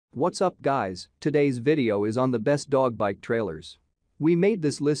What's up guys, today's video is on the best dog bike trailers. We made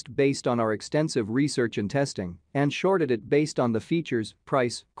this list based on our extensive research and testing and shorted it based on the features,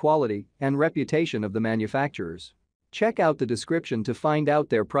 price, quality, and reputation of the manufacturers. Check out the description to find out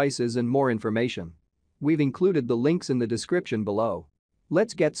their prices and more information. We've included the links in the description below.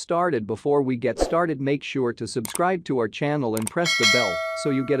 Let's get started. Before we get started, make sure to subscribe to our channel and press the bell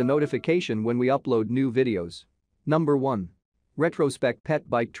so you get a notification when we upload new videos. Number 1. Retrospec Pet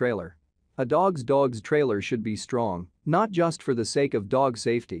Bike Trailer. A dog's trailer should be strong, not just for the sake of dog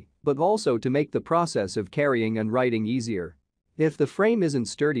safety, but also to make the process of carrying and riding easier. If the frame isn't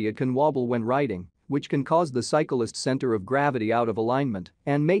sturdy, it can wobble when riding, which can cause the cyclist's center of gravity out of alignment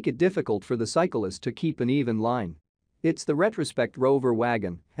and make it difficult for the cyclist to keep an even line. It's the Retrospec Rover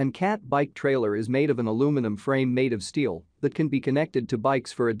Wagon and Cat Bike Trailer is made of an aluminum frame made of steel that can be connected to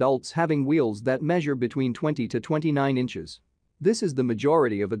bikes for adults having wheels that measure between 20 to 29 inches. This is the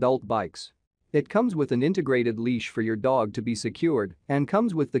majority of adult bikes. It comes with an integrated leash for your dog to be secured and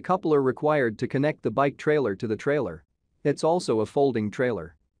comes with the coupler required to connect the bike trailer to the trailer. It's also a folding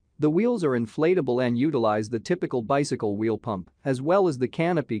trailer. The wheels are inflatable and utilize the typical bicycle wheel pump, as well as the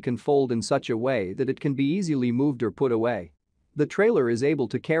canopy can fold in such a way that it can be easily moved or put away. The trailer is able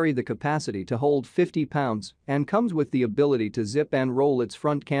to carry the capacity to hold 50 pounds and comes with the ability to zip and roll its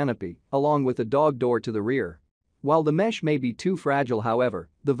front canopy, along with a dog door to the rear. While the mesh may be too fragile, however,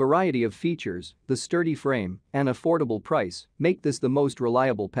 the variety of features, the sturdy frame, and affordable price make this the most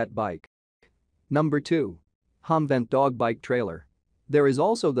reliable pet bike. Number 2. HomVent Dog Bike Trailer. There is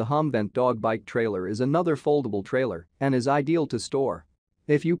also the HomVent Dog Bike Trailer is another foldable trailer and is ideal to store.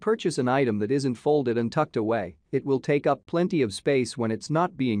 If you purchase an item that isn't folded and tucked away, it will take up plenty of space when it's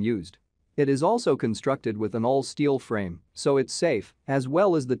not being used. It is also constructed with an all-steel frame, so it's safe, as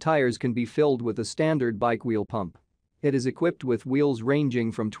well as the tires can be filled with a standard bike wheel pump. It is equipped with wheels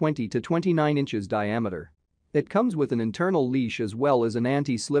ranging from 20 to 29 inches diameter. It comes with an internal leash as well as an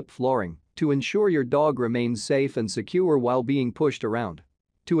anti-slip flooring to ensure your dog remains safe and secure while being pushed around.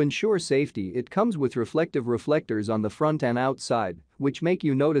 To ensure safety, it comes with reflective reflectors on the front and outside, which make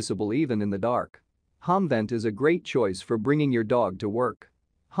you noticeable even in the dark. HomVent is a great choice for bringing your dog to work.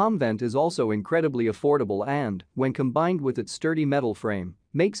 HomVent is also incredibly affordable and, when combined with its sturdy metal frame,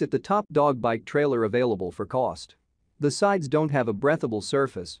 makes it the top dog bike trailer available for cost. The sides don't have a breathable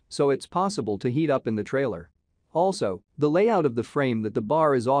surface, so it's possible to heat up in the trailer. Also, the layout of the frame that the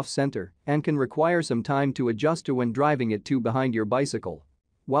bar is off-center and can require some time to adjust to when driving it behind your bicycle.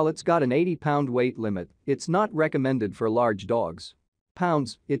 While it's got an 80-pound weight limit, it's not recommended for large dogs.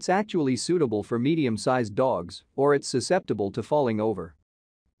 It's actually suitable for medium-sized dogs, or it's susceptible to falling over.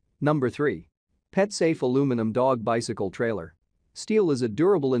 Number 3. PetSafe Aluminum Dog Bicycle Trailer. Steel is a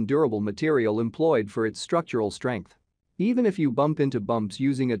durable material employed for its structural strength. Even if you bump into bumps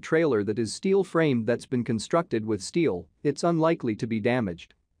using a trailer that is steel framed that's been constructed with steel, it's unlikely to be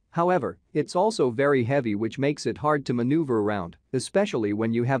damaged. However, it's also very heavy, which makes it hard to maneuver around, especially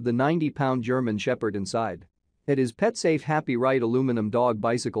when you have the 90-pound German Shepherd inside. It is PetSafe Happy Ride Aluminum Dog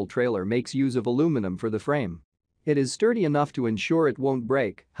Bicycle Trailer makes use of aluminum for the frame. It is sturdy enough to ensure it won't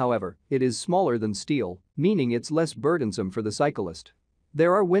break, however, it is smaller than steel, meaning it's less burdensome for the cyclist.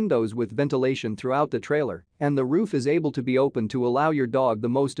 There are windows with ventilation throughout the trailer, and the roof is able to be opened to allow your dog the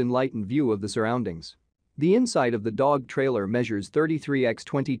most enlightened view of the surroundings. The inside of the dog trailer measures 33 x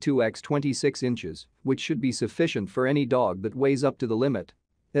 22 x 26 inches, which should be sufficient for any dog that weighs up to the limit.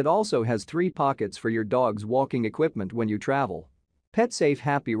 It also has 3 pockets for your dog's walking equipment when you travel. PetSafe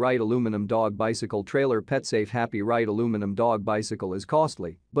Happy Ride Aluminum Dog Bicycle Trailer. PetSafe Happy Ride Aluminum Dog Bicycle is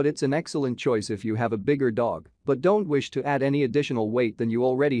costly, but it's an excellent choice if you have a bigger dog but don't wish to add any additional weight than you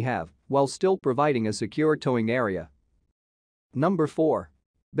already have while still providing a secure towing area. Number 4.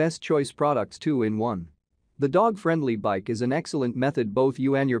 Best Choice Products 2-in-1. The dog-friendly bike is an excellent method both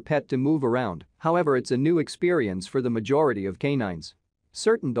you and your pet to move around, however it's a new experience for the majority of canines.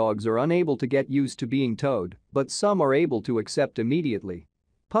 Certain dogs are unable to get used to being towed, but some are able to accept immediately.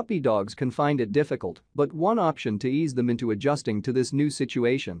 Puppy dogs can find it difficult, but one option to ease them into adjusting to this new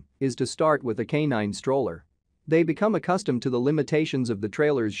situation is to start with a canine stroller. They become accustomed to the limitations of the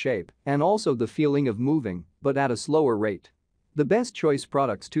trailer's shape and also the feeling of moving, but at a slower rate. The Best Choice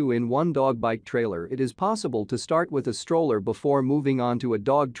Products 2-in-1 Dog Bike Trailer. It is possible to start with a stroller before moving on to a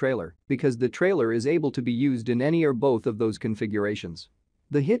dog trailer because the trailer is able to be used in any or both of those configurations.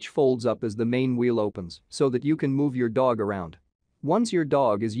 The hitch folds up as the main wheel opens so that you can move your dog around. Once your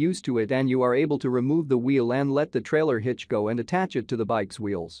dog is used to it and you are able to remove the wheel and let the trailer hitch go and attach it to the bike's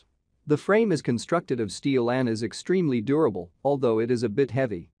wheels. The frame is constructed of steel and is extremely durable, although it is a bit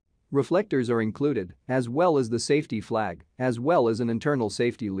heavy. Reflectors are included, as well as the safety flag, as well as an internal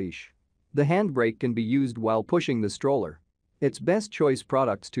safety leash. The handbrake can be used while pushing the stroller. Its best choice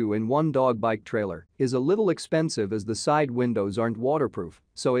products 2-in-1 dog bike trailer is a little expensive as the side windows aren't waterproof,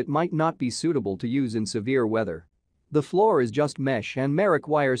 so it might not be suitable to use in severe weather. The floor is just mesh and may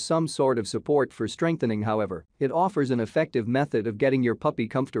require some sort of support for strengthening, however, it offers an effective method of getting your puppy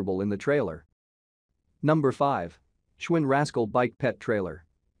comfortable in the trailer. Number 5. Schwinn Rascal Bike Pet Trailer.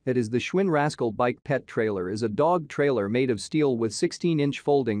 It is the Schwinn Rascal Bike Pet Trailer is a dog trailer made of steel with 16-inch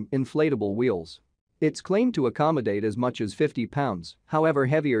folding, inflatable wheels. It's claimed to accommodate as much as 50 pounds, however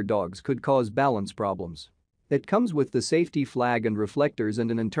heavier dogs could cause balance problems. It comes with the safety flag and reflectors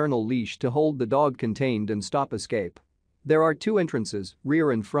and an internal leash to hold the dog contained and stop escape. There are 2 entrances, rear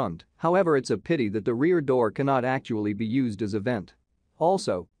and front, however it's a pity that the rear door cannot actually be used as a vent.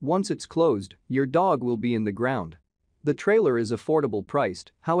 Also, once it's closed, your dog will be in the ground. The trailer is affordable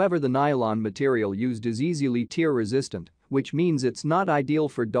priced, however the nylon material used is easily tear resistant, which means it's not ideal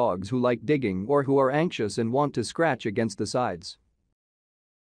for dogs who like digging or who are anxious and want to scratch against the sides.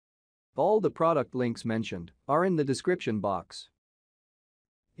 All the product links mentioned are in the description box.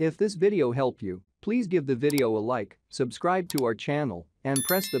 If this video helped you, please give the video a like, subscribe to our channel, and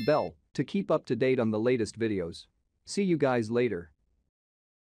press the bell to keep up to date on the latest videos. See you guys later.